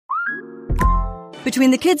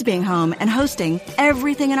Between the kids being home and hosting,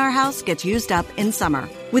 everything in our house gets used up in summer.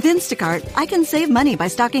 With Instacart, I can save money by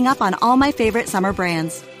stocking up on all my favorite summer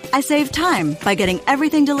brands. I save time by getting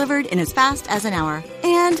everything delivered in as fast as an hour.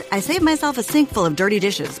 And I save myself a sink full of dirty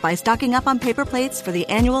dishes by stocking up on paper plates for the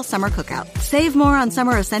annual summer cookout. Save more on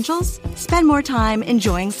summer essentials? Spend more time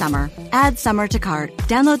enjoying summer. Add summer to cart.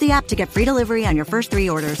 Download the app to get free delivery on your first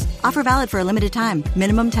 3 orders. Offer valid for a limited time.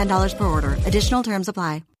 Minimum $10 per order. Additional terms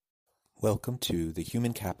apply. Welcome to the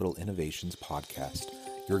Human Capital Innovations Podcast,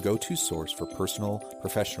 your go-to source for personal,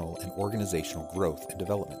 professional, and organizational growth and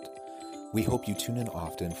development. We hope you tune in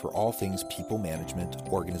often for all things people management,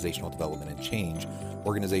 organizational development and change,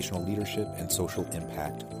 organizational leadership, and social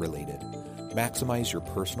impact related. Maximize your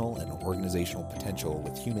personal and organizational potential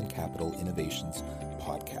with Human Capital Innovations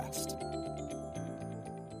Podcast.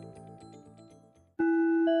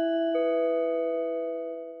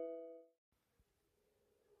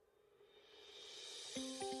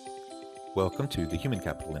 Welcome to the Human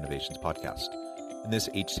Capital Innovations Podcast. In this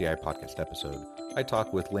HCI podcast episode, I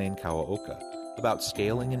talk with Lane Kawaoka about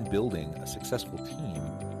scaling and building a successful team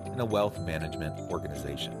in a wealth management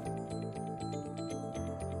organization.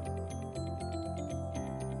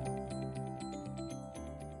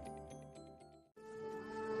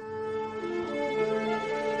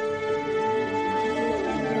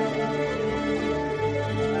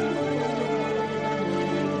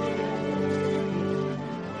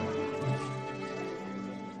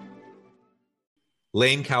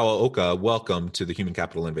 Lane Kawaoka, welcome to the Human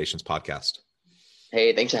Capital Innovations Podcast.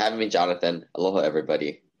 Hey, thanks for having me, Jonathan. Aloha,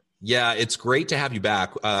 everybody. Yeah, it's great to have you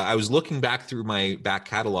back. I was looking back through my back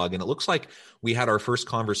catalog, and it looks like we had our first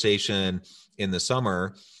conversation in the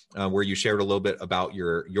summer where you shared a little bit about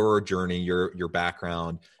your journey, your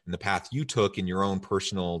background, and the path you took in your own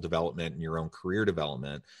personal development and your own career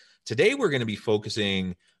development. Today, we're going to be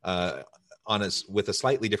focusing on us with a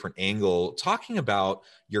slightly different angle, talking about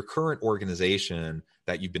your current organization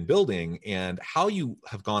that you've been building and how you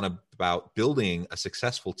have gone about building a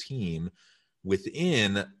successful team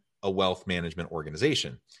within a wealth management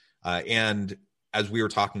organization. And as we were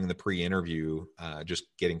talking in the pre-interview, just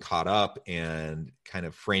getting caught up and kind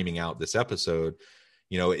of framing out this episode,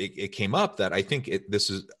 it came up that I think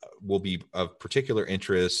will be of particular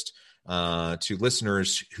interest to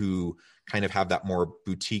listeners who kind of have that more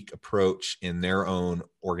boutique approach in their own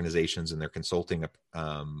organizations and their consulting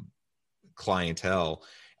clientele.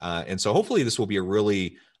 And so hopefully this will be a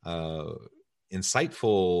really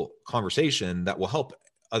insightful conversation that will help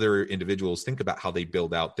other individuals think about how they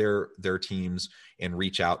build out their teams and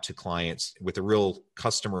reach out to clients with a real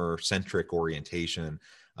customer-centric orientation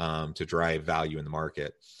to drive value in the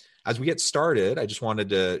market. As we get started, I just wanted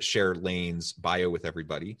to share Lane's bio with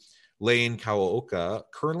everybody. Lane Kawaoka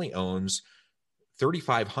currently owns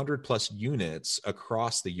 3,500 plus units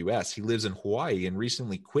across the U.S. He lives in Hawaii and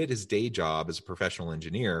recently quit his day job as a professional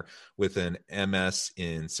engineer with an MS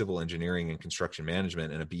in civil engineering and construction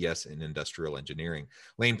management and a BS in industrial engineering.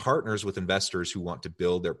 Lane partners with investors who want to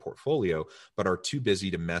build their portfolio but are too busy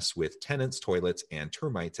to mess with tenants, toilets, and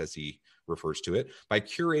termites, as he refers to it, by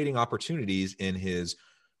curating opportunities in his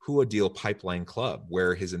Hua Deal Pipeline Club,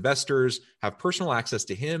 where his investors have personal access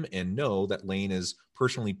to him and know that Lane is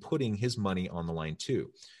personally putting his money on the line too.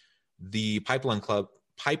 The Pipeline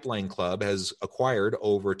Club has acquired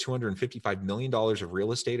over $255 million of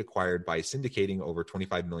real estate acquired by syndicating over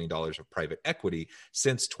 $25 million of private equity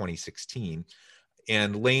since 2016.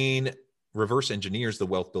 And Lane reverse engineers the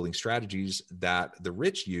wealth building strategies that the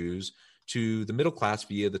rich use to the middle class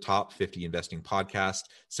via the top 50 investing podcast,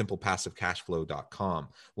 simplepassivecashflow.com.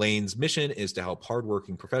 Lane's mission is to help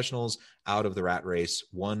hardworking professionals out of the rat race,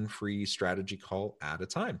 one free strategy call at a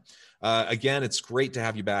time. Again, it's great to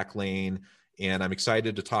have you back, Lane, and I'm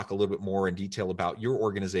excited to talk a little bit more in detail about your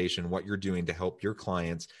organization, what you're doing to help your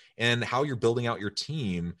clients, and how you're building out your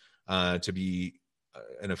team to be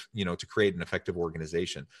to create an effective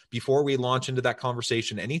organization. Before we launch into that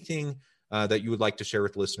conversation, anything that you would like to share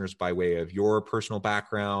with listeners by way of your personal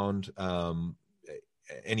background,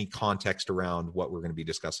 any context around what we're going to be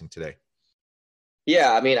discussing today?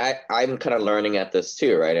 Yeah, I mean, I'm kind of learning at this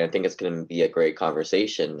too, right? And I think it's going to be a great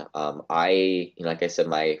conversation. Like I said,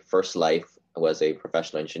 my first life was a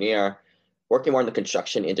professional engineer, working more in the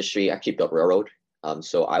construction industry. Actually built railroad.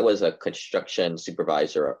 So I was a construction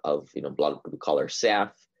supervisor of, a lot of blue collar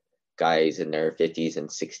staff, guys in their 50s and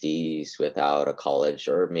 60s without a college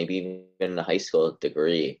or maybe even a high school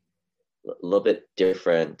degree. A little bit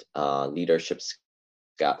different leadership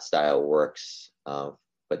style works.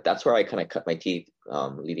 But that's where I kind of cut my teeth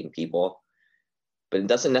leading people. But it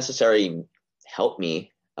doesn't necessarily help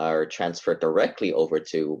me are transferred directly over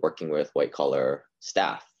to working with white collar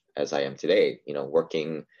staff, as I am today.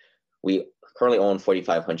 We currently own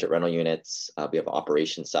 4,500 rental units. We have an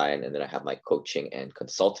operations side, and then I have my coaching and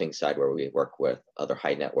consulting side where we work with other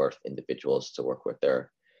high net worth individuals to work with their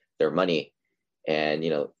money. And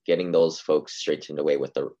getting those folks straightened away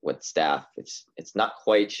with staff. It's not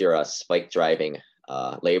quite your spike driving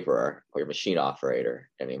laborer or your machine operator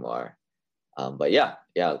anymore. But yeah,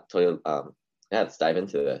 totally. Let's dive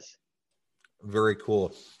into this. Very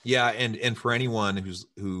cool. Yeah, and for anyone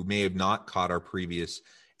who may have not caught our previous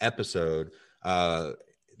episode,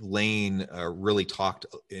 Lane really talked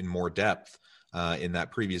in more depth in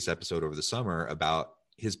that previous episode over the summer about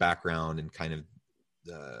his background and kind of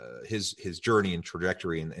his journey and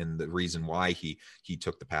trajectory and the reason why he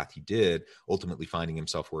took the path he did, ultimately finding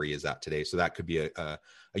himself where he is at today. So that could be a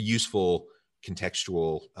useful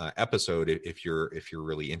contextual episode if you're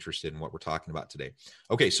really interested in what we're talking about today.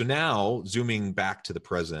 Okay, so now zooming back to the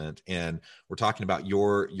present, and we're talking about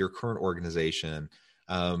your current organization.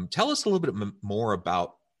 Tell us a little bit more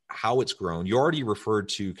about how it's grown. You already referred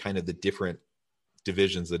to kind of the different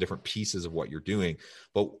divisions, the different pieces of what you're doing,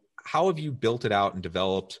 but how have you built it out and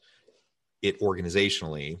developed it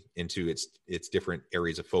organizationally into its different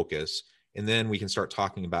areas of focus? And then we can start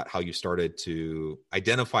talking about how you started to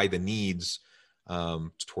identify the needs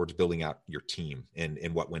towards building out your team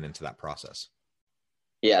and what went into that process.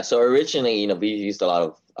 Yeah. So originally, we used a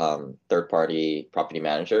lot of third-party property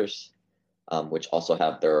managers, which also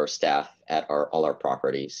have their staff at all our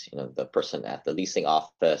properties. The person at the leasing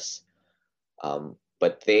office,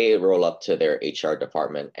 but they roll up to their HR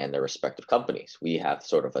department and their respective companies. We have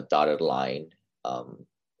sort of a dotted line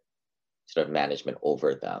sort of management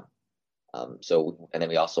over them. And then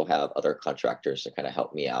we also have other contractors to kind of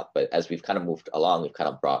help me out. But as we've kind of moved along, we've kind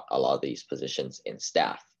of brought a lot of these positions in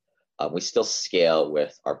staff. We still scale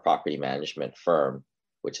with our property management firm,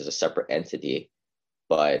 which is a separate entity.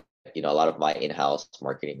 But, a lot of my in-house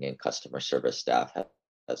marketing and customer service staff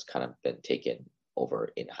has kind of been taken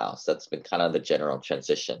over in-house. That's been kind of the general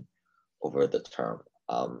transition over the term.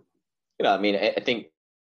 I think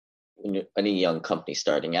when any young company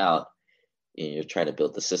starting out, you're trying to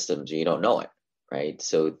build the systems, you don't know it, right?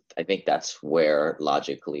 So I think that's where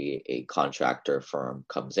logically a contractor firm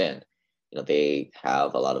comes in. They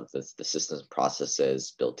have a lot of the systems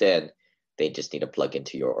processes built in. They just need to plug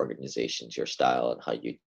into your organizations, your style, and how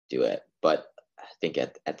you do it. But I think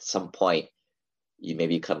at some point, you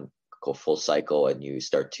maybe go full cycle and you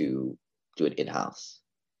start to do it in-house.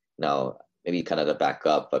 Now, maybe kind of to back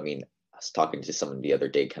up, I was talking to someone the other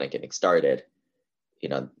day, kind of getting started.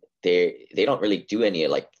 They don't really do any you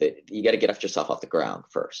got to get yourself off the ground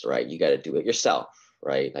first, right? You got to do it yourself,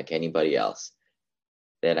 right? Like anybody else.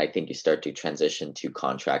 Then I think you start to transition to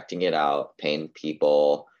contracting it out, paying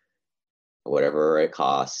people whatever it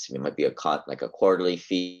costs. It might be a quarterly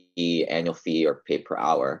fee, annual fee, or pay per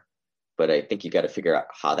hour. But I think you got to figure out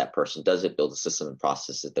how that person does it, build a system and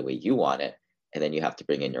process it the way you want it, and then you have to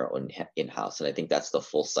bring in your own in-house. And I think that's the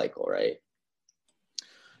full cycle, right?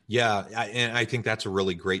 Yeah, and I think that's a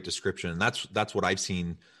really great description. That's what I've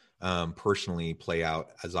seen personally play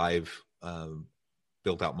out as I've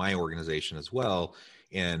built out my organization as well,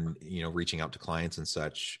 and reaching out to clients and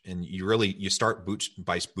such. And you start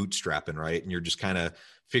by bootstrapping, right? And you're just kind of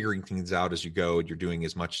figuring things out as you go. You're doing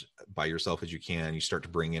as much by yourself as you can. You start to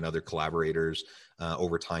bring in other collaborators.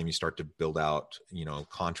 Over time, you start to build out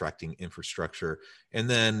contracting infrastructure, and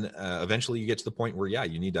then eventually you get to the point where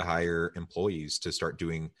you need to hire employees to start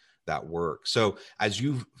doing that work. So as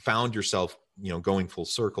you've found yourself going full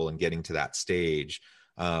circle and getting to that stage,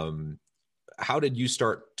 how did you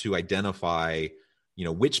start to identify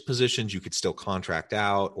which positions you could still contract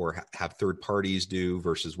out or have third parties do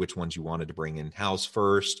versus which ones you wanted to bring in house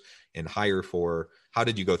first and hire for? How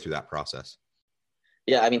did you go through that process?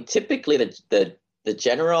 Yeah, typically the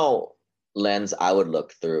general lens I would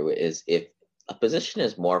look through is if a position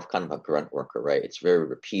is more of kind of a grunt worker, right? It's very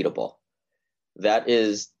repeatable. That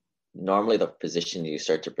is normally the position you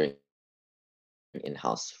start to bring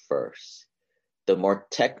in-house first. The more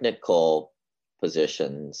technical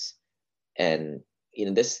positions, and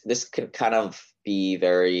this can kind of be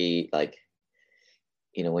very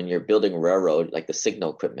when you're building railroad, like the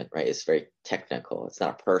signal equipment, right? It's very technical. It's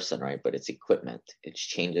not a person, right? But it's equipment. It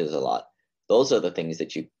changes a lot. Those are the things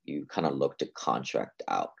that you kind of look to contract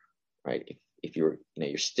out, right? If you're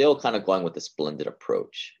still kind of going with this blended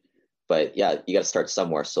approach, but you got to start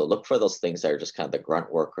somewhere. So look for those things that are just kind of the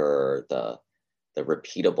grunt worker, the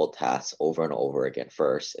repeatable tasks over and over again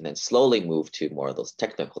first, and then slowly move to more of those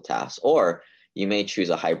technical tasks. Or You may choose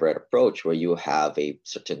a hybrid approach where you have a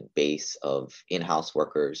certain base of in-house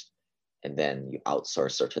workers, and then you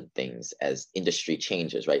outsource certain things as industry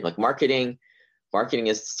changes, right? Like marketing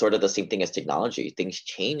is sort of the same thing as technology. Things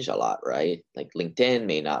change a lot, right? Like LinkedIn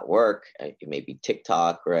may not work. It may be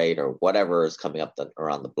TikTok, right? Or whatever is coming up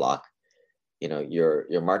around the block.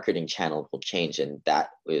 Your marketing channel will change. And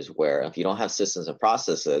that is where, if you don't have systems and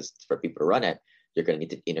processes for people to run it, you're going to need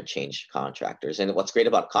to interchange contractors. And what's great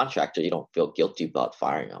about contractor, you don't feel guilty about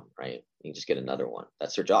firing them, right? You just get another one.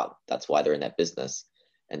 That's their job. That's why they're in that business.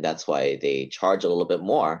 And that's why they charge a little bit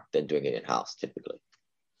more than doing it in-house typically.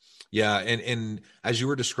 Yeah. And as you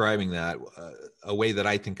were describing that, a way that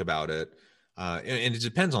I think about it, and it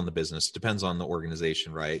depends on the business, depends on the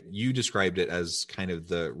organization, right? You described it as kind of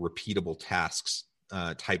the repeatable tasks,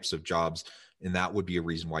 types of jobs. And that would be a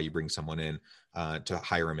reason why you bring someone in to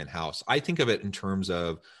hire them in-house. I think of it in terms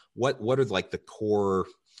of what are like the core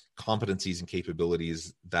competencies and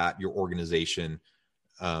capabilities that your organization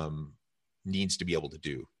needs to be able to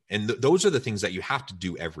do. And those are the things that you have to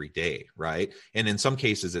do every day, right? And in some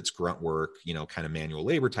cases, it's grunt work, kind of manual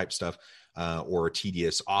labor type stuff, or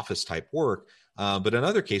tedious office type work. But in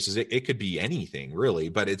other cases, it could be anything really.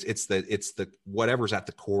 But it's the whatever's at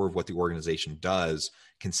the core of what the organization does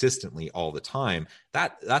consistently all the time.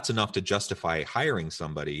 That's enough to justify hiring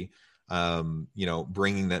somebody.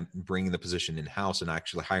 Bringing the position in house and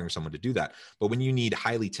actually hiring someone to do that. But when you need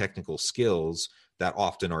highly technical skills that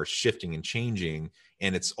often are shifting and changing,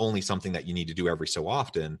 and it's only something that you need to do every so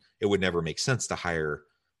often, it would never make sense to hire,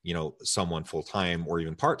 someone full-time or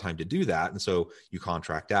even part-time to do that. And so you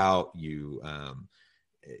contract out, you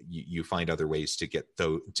find other ways to get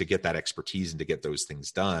that expertise and to get those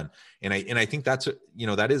things done. And I think that's,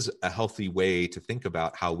 that is a healthy way to think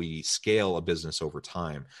about how we scale a business over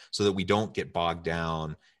time, so that we don't get bogged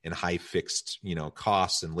down in high fixed,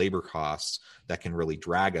 costs and labor costs that can really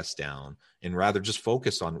drag us down, and rather just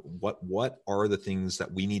focus on what are the things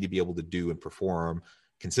that we need to be able to do and perform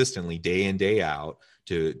consistently day in, day out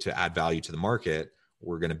to add value to the market.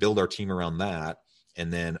 We're going to build our team around that.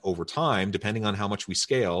 And then over time, depending on how much we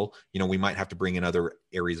scale, we might have to bring in other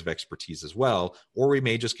areas of expertise as well, or we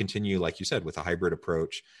may just continue, like you said, with a hybrid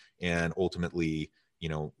approach and ultimately,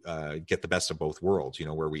 get the best of both worlds,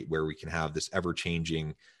 where we can have this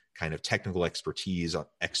ever-changing kind of technical expertise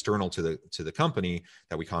external to the company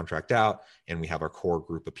that we contract out, and we have our core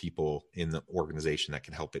group of people in the organization that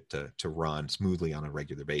can help it to run smoothly on a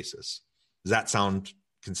regular basis. Does that sound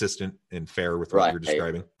consistent and fair with what you're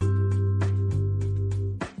describing?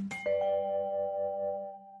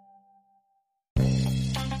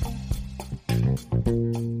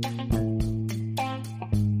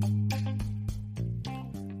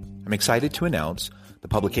 I'm excited to announce the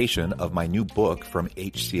publication of my new book from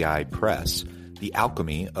HCI Press, The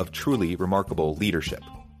Alchemy of Truly Remarkable Leadership: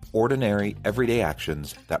 Ordinary, Everyday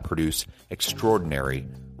Actions That Produce Extraordinary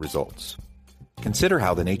Results. Consider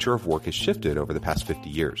how the nature of work has shifted over the past 50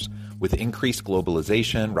 years. With increased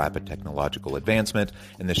globalization, rapid technological advancement,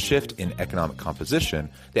 and the shift in economic composition,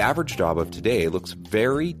 the average job of today looks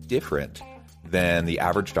very different than the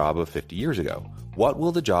average job of 50 years ago. What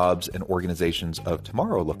will the jobs and organizations of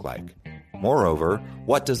tomorrow look like? Moreover,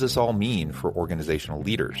 what does this all mean for organizational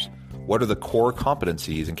leaders? What are the core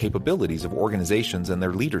competencies and capabilities of organizations and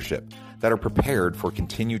their leadership that are prepared for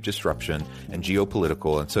continued disruption and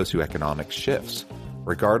geopolitical and socioeconomic shifts?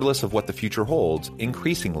 Regardless of what the future holds,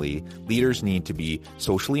 increasingly, leaders need to be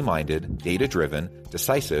socially minded, data-driven,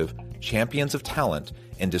 decisive, champions of talent,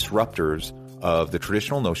 and disruptors of the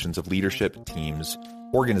traditional notions of leadership, teams,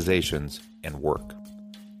 organizations, and work.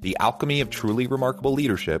 The Alchemy of Truly Remarkable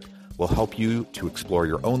Leadership will help you to explore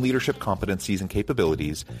your own leadership competencies and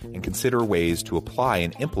capabilities and consider ways to apply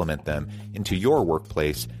and implement them into your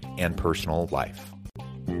workplace and personal life.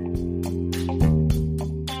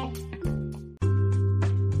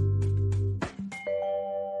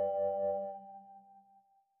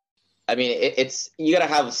 I mean, it's you got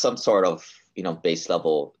to have some sort of, base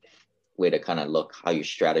level way to kind of look how you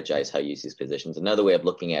strategize, how you use these positions. Another way of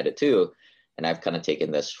looking at it too, and I've kind of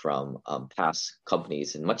taken this from past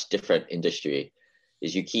companies in much different industry,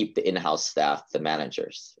 is you keep the in-house staff, the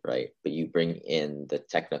managers, right? But you bring in the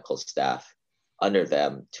technical staff under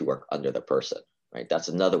them to work under the person, right? That's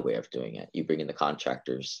another way of doing it. You bring in the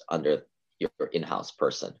contractors under your in-house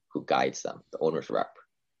person who guides them, the owner's rep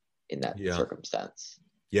in that circumstance.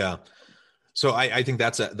 Yeah. So I think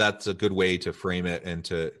that's a good way to frame it and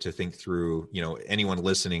to think through, anyone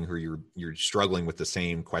listening who you're struggling with the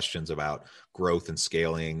same questions about growth and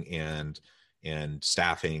scaling and, and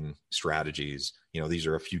staffing strategies. These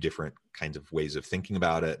are a few different kinds of ways of thinking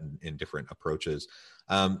about it and different approaches.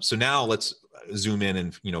 So now let's zoom in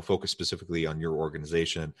and, focus specifically on your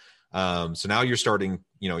organization. So now you're starting,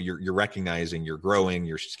 you're recognizing you're growing,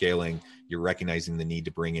 you're scaling, you're recognizing the need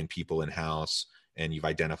to bring in people in-house, and you've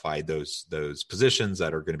identified those positions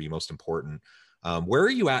that are going to be most important. Where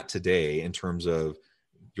are you at today in terms of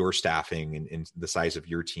your staffing and the size of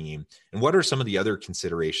your team? And what are some of the other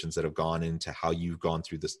considerations that have gone into how you've gone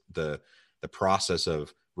through this, the process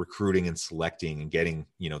of recruiting and selecting and getting,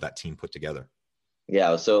 that team put together?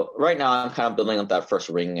 Yeah. So right now I'm kind of building up that first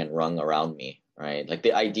ring and rung around me, right? Like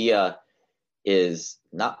the idea is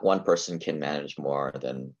not one person can manage more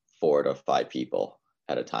than 4 to 5 people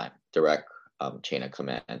at a time, direct chain of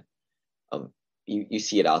command. You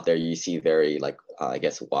see it out there. You see very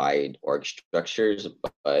wide org structures,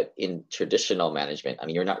 but in traditional management, I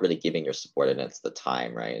mean, you're not really giving your subordinates the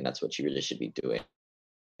time, right? And that's what you really should be doing.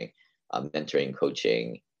 Mentoring,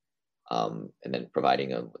 coaching, and then providing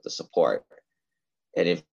them with the support. And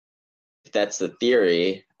if that's the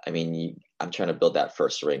theory, I mean, I'm trying to build that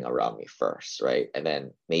first ring around me first, right? And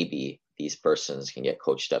then maybe these persons can get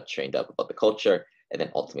coached up, trained up about the culture, and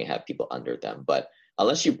then ultimately have people under them. But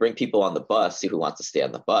unless you bring people on the bus, see who wants to stay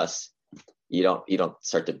on the bus, you don't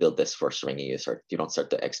start to build this first ring. You don't start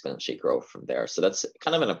to exponentially grow from there. So that's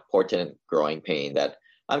kind of an important growing pain that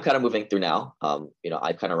I'm kind of moving through now.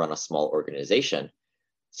 I kind of run a small organization,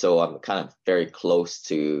 so I'm kind of very close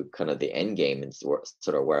to kind of the end game and sort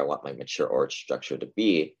of where I want my mature org structure to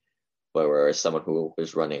be. But whereas someone who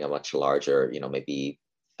is running a much larger, maybe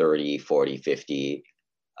 30, 40, 50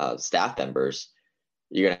 staff members,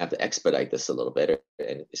 you're going to have to expedite this a little bit,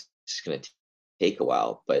 and it's just going to take a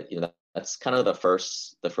while. But that's kind of the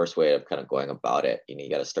first way of kind of going about it. You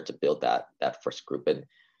got to start to build that first group, and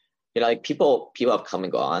like people have come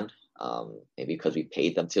and gone, maybe because we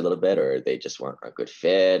paid them too little bit, or they just weren't a good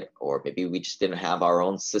fit, or maybe we just didn't have our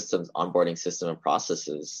own systems, onboarding system and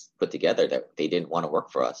processes put together that they didn't want to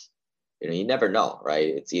work for us. You never know, right?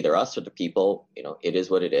 It's either us or the people. It is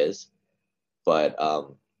what it is. But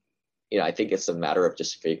I think it's a matter of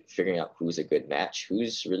just figuring out who's a good match,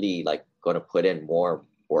 who's really like going to put in more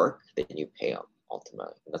work than you pay them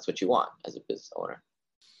ultimately. And that's what you want as a business owner.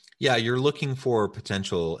 Yeah, you're looking for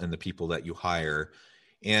potential in the people that you hire,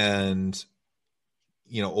 and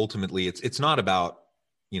ultimately, it's not about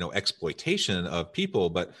exploitation of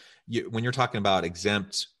people, but when you're talking about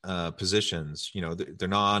exempt positions, they're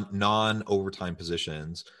non overtime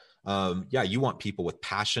positions. You want people with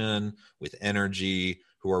passion, with energy,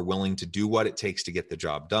 who are willing to do what it takes to get the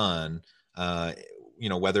job done.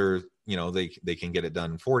 Whether they can get it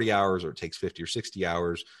done in 40 hours or it takes 50 or 60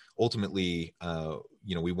 hours. Ultimately,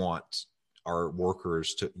 we want our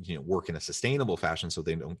workers to work in a sustainable fashion so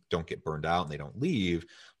they don't get burned out and they don't leave.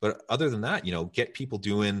 But other than that, get people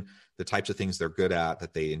doing the types of things they're good at,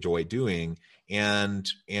 that they enjoy doing,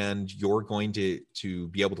 and you're going to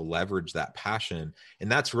be able to leverage that passion.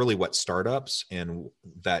 And that's really what startups and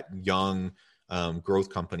that young growth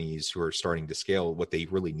companies who are starting to scale, what they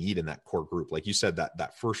really need in that core group. Like you said,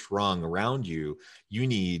 that first rung around you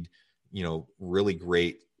need really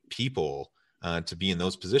great people to be in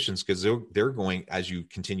those positions, because they're going, as you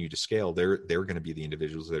continue to scale, they're going to be the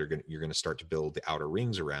individuals that you're going to start to build the outer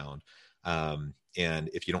rings around. And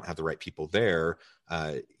if you don't have the right people there,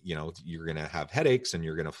 you're going to have headaches and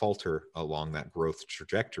you're going to falter along that growth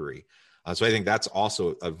trajectory. So I think that's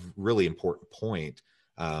also a really important point.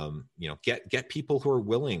 Get people who are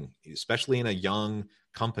willing, especially in a young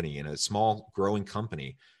company, in a small growing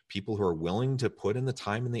company, people who are willing to put in the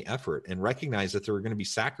time and the effort, and recognize that there are going to be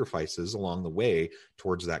sacrifices along the way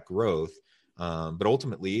towards that growth. But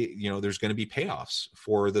ultimately, there's going to be payoffs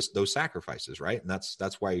for those sacrifices, right? And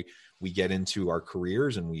that's why we get into our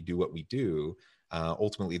careers and we do what we do.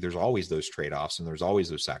 Ultimately, there's always those trade-offs and there's always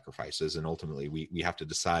those sacrifices. And ultimately, we have to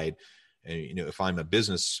decide, if I'm a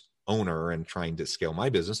business owner and trying to scale my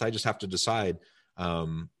business, I just have to decide, how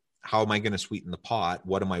am I going to sweeten the pot?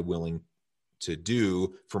 What am I willing to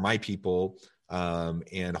do for my people?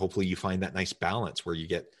 And hopefully you find that nice balance where you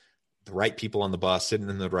get the right people on the bus, sitting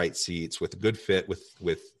in the right seats with a good fit,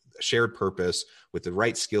 with shared purpose, with the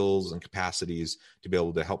right skills and capacities to be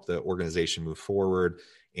able to help the organization move forward.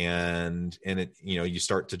 And it, you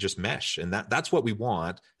start to just mesh, and that's what we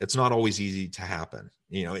want. It's not always easy to happen.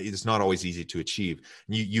 It's not always easy to achieve.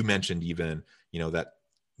 You mentioned even, that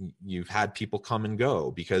you've had people come and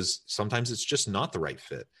go because sometimes it's just not the right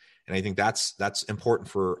fit. And I think that's important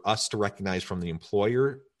for us to recognize from the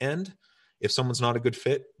employer end, if someone's not a good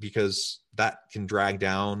fit, because that can drag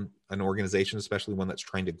down an organization, especially one that's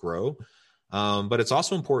trying to grow. But it's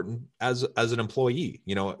also important as an employee,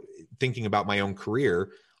 thinking about my own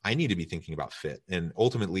career, I need to be thinking about fit. And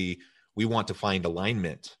ultimately, we want to find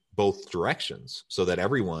alignment both directions so that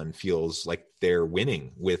everyone feels like they're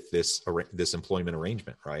winning with this employment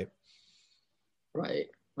arrangement, right? Right.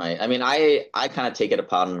 I mean, I kind of take it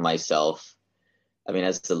upon myself. I mean,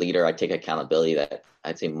 as the leader, I take accountability that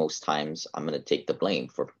I'd say most times I'm going to take the blame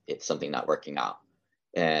for it, something not working out.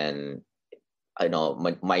 And I know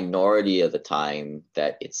minority of the time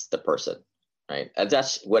that it's the person, right? And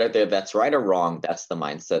that's whether that's right or wrong, that's the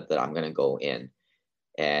mindset that I'm going to go in.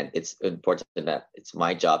 And it's important that it's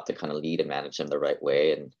my job to kind of lead and manage them the right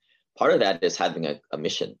way. And part of that is having a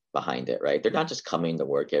mission behind it, right? They're not just coming to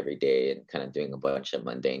work every day and kind of doing a bunch of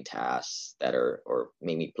mundane tasks or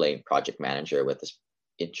maybe playing project manager with this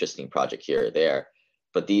interesting project here or there.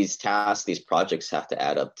 But these tasks, these projects have to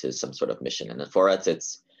add up to some sort of mission. And for us,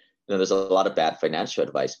 it's, there's a lot of bad financial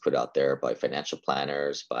advice put out there by financial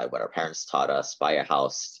planners, by what our parents taught us, buy a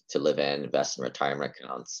house to live in, invest in retirement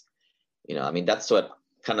accounts. I mean, that's what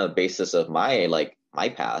kind of the basis of my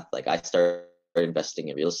path. Like I started investing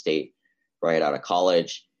in real estate right out of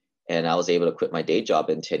college, and I was able to quit my day job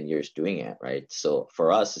in 10 years doing it. Right. So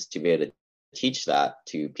for us is to be able to teach that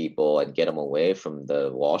to people and get them away from the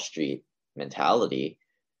Wall Street mentality,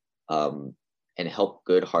 and help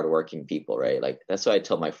good, hardworking people. Right. Like that's what I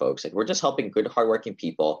tell my folks, like we're just helping good, hardworking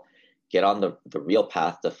people get on the real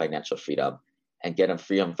path to financial freedom and get them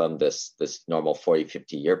freedom from this normal 40,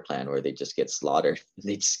 50-year plan where they just get slaughtered.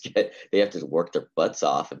 They have to work their butts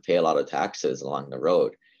off and pay a lot of taxes along the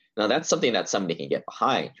road. Now that's something that somebody can get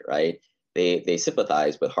behind, right? They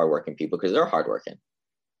sympathize with hardworking people because they're hardworking.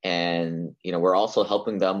 And, we're also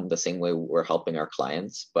helping them the same way we're helping our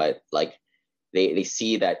clients, but like they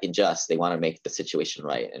see that they want to make the situation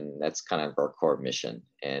right. And that's kind of our core mission.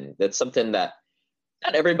 And that's something that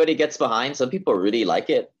not everybody gets behind. Some people really like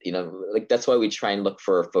it, like that's why we try and look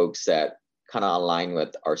for folks that kind of align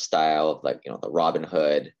with our style of like, the Robin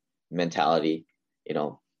Hood mentality,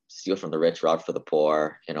 steal from the rich, rob for the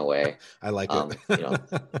poor in a way. I like it.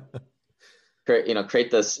 Create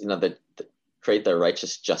this, create the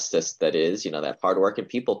righteous justice that is, that hardworking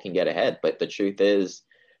people can get ahead. But the truth is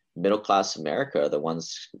middle-class America are the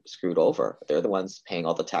ones screwed over. They're the ones paying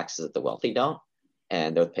all the taxes that the wealthy don't.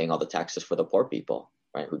 And they're paying all the taxes for the poor people,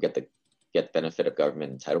 right? Who get the benefit of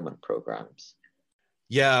government entitlement programs.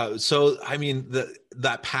 Yeah. So, I mean,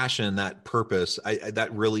 that passion, that purpose,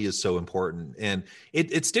 that really is so important. And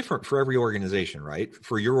it's different for every organization, right?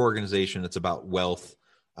 For your organization, it's about wealth,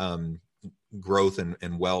 growth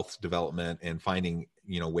and wealth development and finding,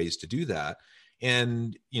 ways to do that.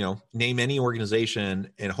 And, name any organization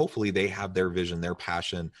and hopefully they have their vision, their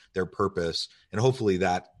passion, their purpose, and hopefully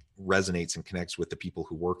that resonates and connects with the people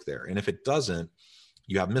who work there. And if it doesn't,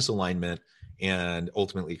 you have misalignment and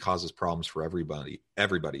ultimately causes problems for everybody.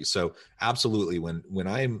 So absolutely, when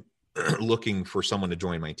I'm looking for someone to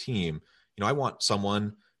join my team, I want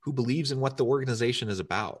someone who believes in what the organization is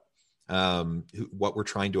about, what we're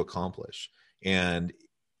trying to accomplish. And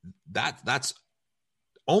that's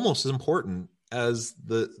almost as important as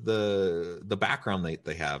the background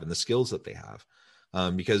they have and the skills that they have.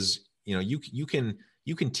 Because,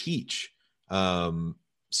 you can teach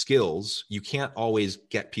skills. You can't always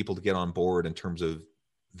get people to get on board in terms of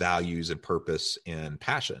values and purpose and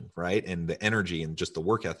passion, right? And the energy and just the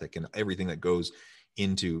work ethic and everything that goes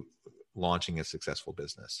into launching a successful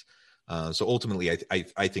business. So ultimately,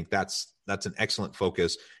 I think that's an excellent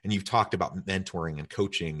focus. And you've talked about mentoring and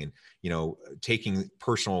coaching and, taking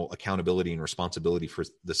personal accountability and responsibility for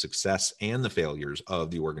the success and the failures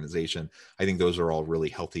of the organization. I think those are all really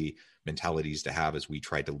healthy mentalities to have as we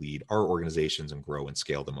try to lead our organizations and grow and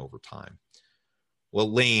scale them over time.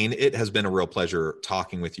 Well, Lane, it has been a real pleasure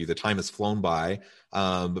talking with you. The time has flown by.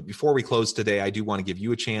 But before we close today, I do want to give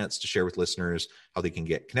you a chance to share with listeners how they can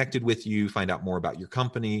get connected with you, find out more about your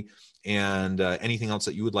company, and anything else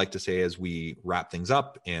that you would like to say as we wrap things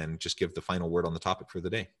up and just give the final word on the topic for the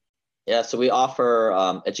day. Yeah, so we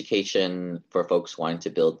offer education for folks wanting to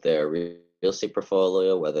build their real estate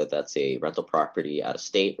portfolio, whether that's a rental property out of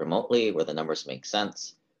state remotely where the numbers make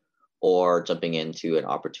sense, or jumping into an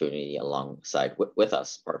opportunity alongside with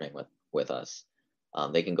us, partnering with us.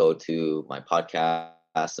 They can go to my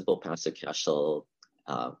podcast, Simple Passive Cash Flow,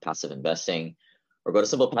 Passive Investing, or go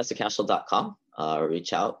to simplepassivecashflow.com.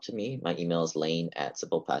 Reach out to me. My email is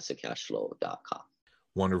lane@simplepassivecashflow.com.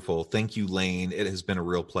 Wonderful. Thank you, Lane. It has been a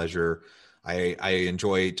real pleasure. I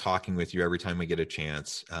enjoy talking with you every time we get a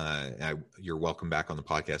chance. You're welcome back on the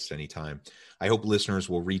podcast anytime. I hope listeners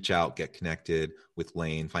will reach out, get connected with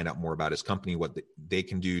Lane, find out more about his company, what they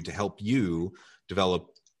can do to help you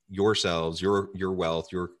develop yourselves, your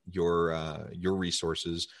wealth, your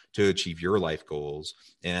resources to achieve your life goals.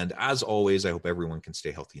 And as always, I hope everyone can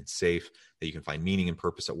stay healthy and safe, that you can find meaning and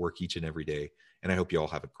purpose at work each and every day. And I hope you all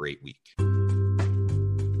have a great week.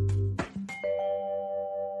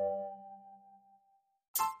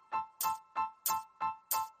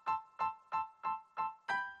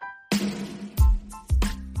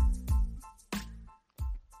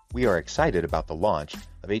 We are excited about the launch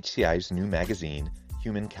of HCI's new magazine,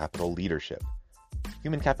 Human Capital Leadership.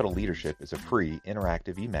 Human Capital Leadership is a free,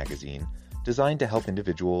 interactive e-magazine designed to help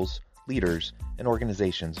individuals, leaders, and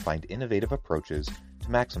organizations find innovative approaches to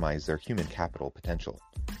maximize their human capital potential.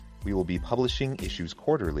 We will be publishing issues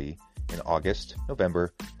quarterly in August,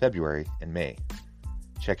 November, February, and May.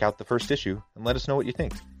 Check out the first issue and let us know what you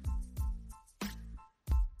think.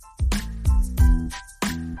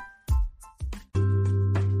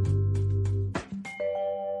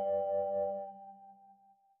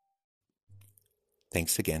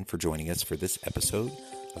 Thanks again for joining us for this episode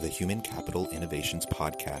of the Human Capital Innovations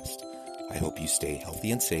Podcast. I hope you stay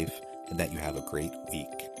healthy and safe and that you have a great week.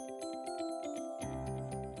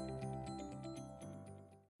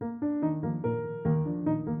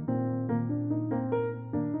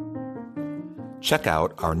 Check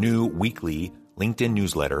out our new weekly LinkedIn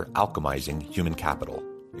newsletter, Alchemizing Human Capital,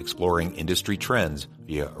 exploring industry trends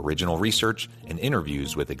via original research and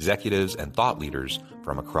interviews with executives and thought leaders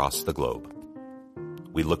from across the globe.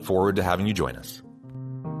 We look forward to having you join us.